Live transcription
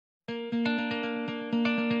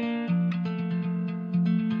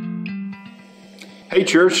Hey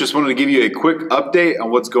church, just wanted to give you a quick update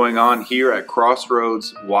on what's going on here at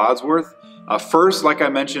Crossroads Wadsworth. First, like I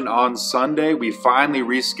mentioned on Sunday, we finally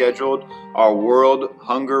rescheduled our World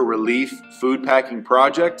Hunger Relief Food Packing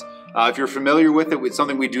Project. If you're familiar with it, it's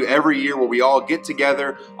something we do every year where we all get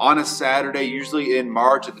together on a Saturday, usually in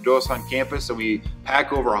March at the Doylestown campus, and we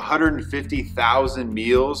pack over 150,000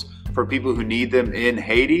 meals for people who need them in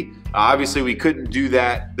Haiti. Obviously, we couldn't do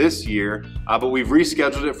that this year, but we've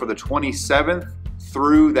rescheduled it for the 27th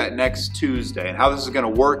through that next Tuesday. And how this is going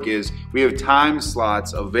to work is we have time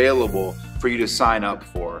slots available for you to sign up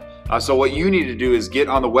for. So what you need to do is get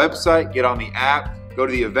on the website, get on the app, go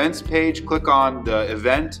to the events page, click on the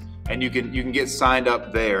event, and you can get signed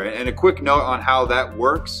up there. And a quick note on how that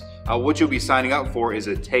works, what you'll be signing up for is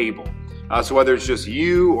a table. So whether it's just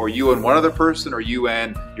you or you and one other person, or you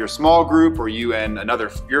and your small group, or you and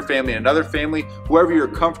your family and another family, whoever you're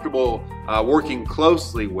comfortable working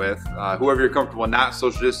closely with, whoever you're comfortable not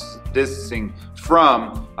social distancing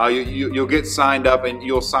from, you'll get signed up, and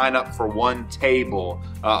you'll sign up for one table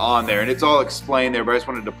on there. And it's all explained there, but I just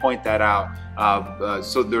wanted to point that out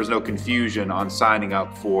so there's no confusion on signing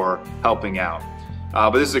up for helping out.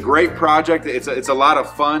 But this is a great project. It's a lot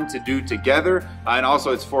of fun to do together, and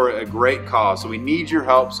also it's for a great cause. So we need your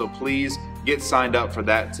help, so please get signed up for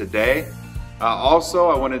that today. Also,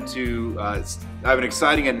 I wanted to have an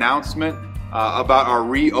exciting announcement about our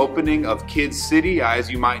reopening of Kids City. As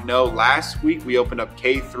you might know, last week we opened up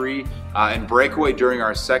K3 and Breakaway during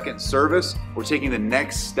our second service. We're taking the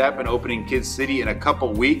next step in opening Kids City in a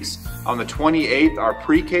couple weeks. On the 28th, our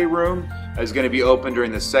pre-K room is going to be open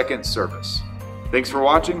during the second service. Thanks for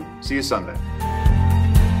watching. See you Sunday.